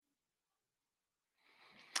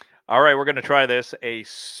All right, we're going to try this a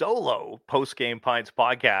solo post game pints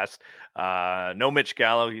podcast. No Mitch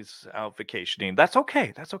Gallo, he's out vacationing. That's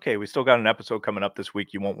okay. That's okay. We still got an episode coming up this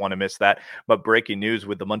week. You won't want to miss that. But breaking news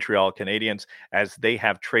with the Montreal Canadiens as they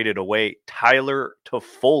have traded away Tyler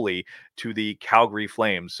Toffoli to the Calgary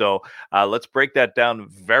Flames. So let's break that down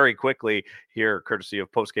very quickly here, courtesy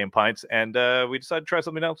of Post Game Pints. And we decided to try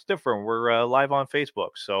something else different. We're live on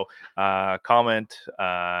Facebook. So comment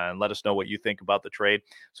and let us know what you think about the trade.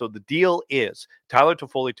 So the deal is Tyler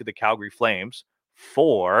Toffoli to the Calgary Flames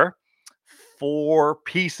for 4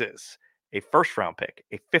 pieces: a first round pick,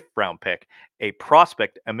 a 5th round pick, a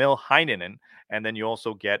prospect, Emil Heinonen, and then you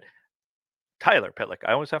also get Tyler Pitlick.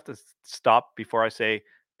 I always have to stop before I say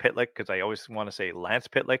Pitlick because I always want to say Lance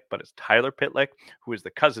Pitlick, but it's Tyler Pitlick, who is the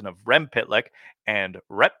cousin of Rem Pitlick and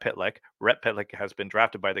Rhett Pitlick. Rhett Pitlick has been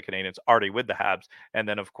drafted by the Canadiens, already with the Habs, and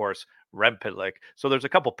then of course Rem Pitlick. So there's a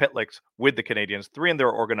couple Pitlicks with the Canadiens, 3 in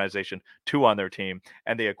their organization, 2 on their team,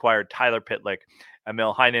 and they acquired Tyler Pitlick,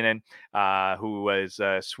 Emil Heinonen, who was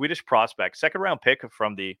a Swedish prospect, 2nd round pick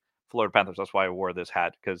from the Florida Panthers. That's why I wore this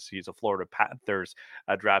hat, because he's a Florida Panthers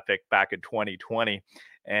draft pick back in 2020.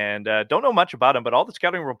 And don't know much about him, but all the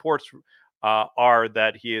scouting reports are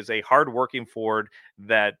that he is a hardworking forward,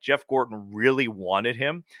 that Jeff Gorton really wanted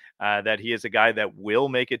him, that he is a guy that will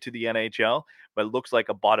make it to the NHL, but looks like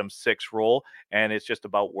a bottom 6 role, and it's just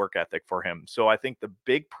about work ethic for him. So I think the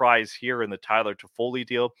big prize here in the Tyler Toffoli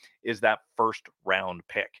deal is that 1st round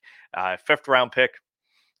pick. 5th round pick,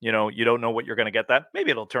 you don't know what you're going to get that. Maybe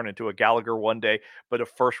it'll turn into a Gallagher one day, but a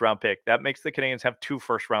 1st round pick. That makes the Canadiens have 2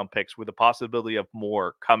 1st round picks with the possibility of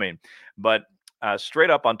more coming. But straight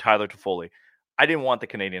up on Tyler Toffoli, I didn't want the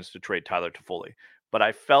Canadiens to trade Tyler Toffoli, but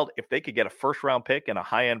I felt if they could get a 1st round pick and a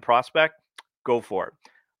high-end prospect, go for it.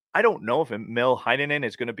 I don't know if Emil Heinonen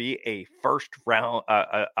is going to be a 1st round,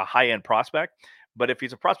 a high-end prospect, but if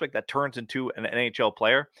he's a prospect that turns into an NHL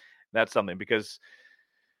player, that's something, because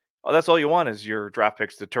that's all you want is your draft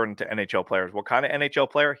picks to turn into NHL players. What kind of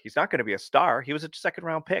NHL player? He's not going to be a star. He was a 2nd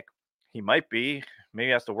round pick. He might be. Maybe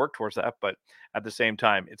he has to work towards that. But at the same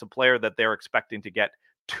time, it's a player that they're expecting to get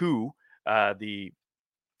to the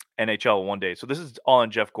NHL one day. So this is all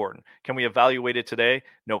on Jeff Gorton. Can we evaluate it today?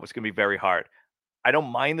 No, it's going to be very hard. I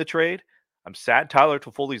don't mind the trade. I'm sad Tyler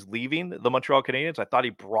Toffoli's leaving the Montreal Canadiens. I thought he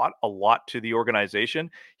brought a lot to the organization.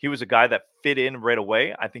 He was a guy that fit in right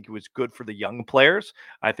away. I think he was good for the young players.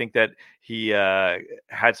 I think that he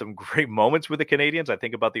had some great moments with the Canadiens. I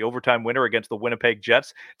think about the overtime winner against the Winnipeg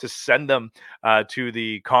Jets to send them to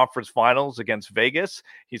the conference finals against Vegas.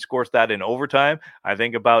 He scores that in overtime. I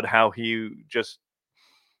think about how he just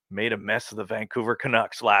made a mess of the Vancouver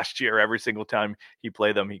Canucks last year. Every single time he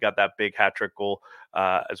played them, he got that big hat trick goal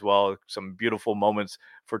as well. Some beautiful moments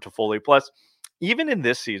for Toffoli. Plus, even in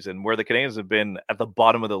this season where the Canadiens have been at the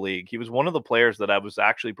bottom of the league, he was one of the players that I was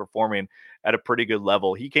actually performing at a pretty good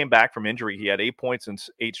level. He came back from injury. He had 8 points in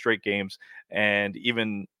 8 straight games, and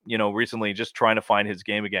even, recently just trying to find his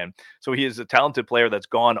game again. So he is a talented player that's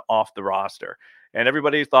gone off the roster. And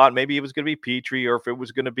everybody thought maybe it was going to be Petrie, or if it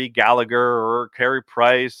was going to be Gallagher or Carey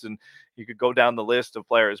Price, and you could go down the list of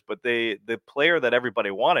players. But the player that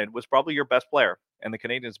everybody wanted was probably your best player. And the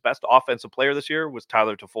Canadiens' best offensive player this year was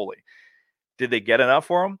Tyler Toffoli. Did they get enough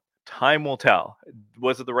for him? Time will tell.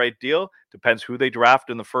 Was it the right deal? Depends who they draft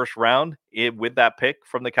in the 1st round with that pick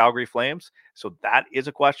from the Calgary Flames. So that is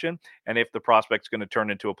a question. And if the prospect's going to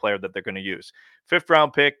turn into a player that they're going to use. 5th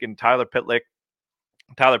round pick and Tyler Pitlick.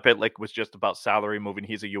 Tyler Pitlick was just about salary moving.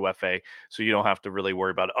 He's a UFA, so you don't have to really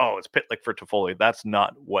worry about, it's Pitlick for Toffoli. That's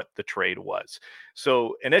not what the trade was.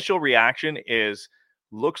 So initial reaction is,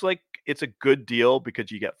 looks like it's a good deal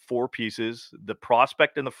because you get 4 pieces. The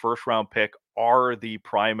prospect and the 1st round pick are the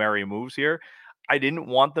primary moves here. I didn't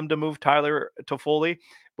want them to move Tyler Toffoli,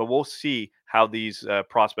 but we'll see how these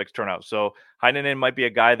prospects turn out. So Heinonen might be a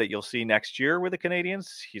guy that you'll see next year with the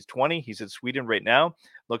Canadiens. He's 20. He's in Sweden right now.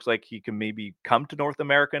 Looks like he can maybe come to North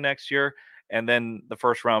America next year. And then the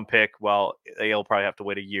 1st round pick, well, they'll probably have to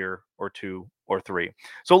wait a year or 2 or 3.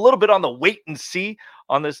 So a little bit on the wait and see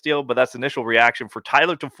on this deal, but that's initial reaction for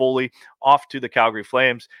Tyler Toffoli off to the Calgary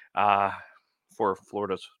Flames for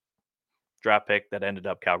Florida's draft pick that ended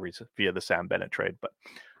up Calgary's via the Sam Bennett trade. But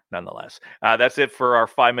nonetheless, that's it for our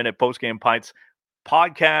 5-minute post-game pints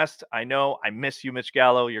podcast. I know I miss you, Mitch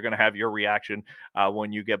Gallo. You're going to have your reaction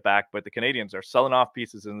when you get back, but the Canadiens are selling off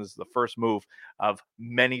pieces, and this is the first move of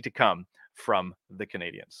many to come from the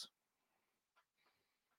Canadiens.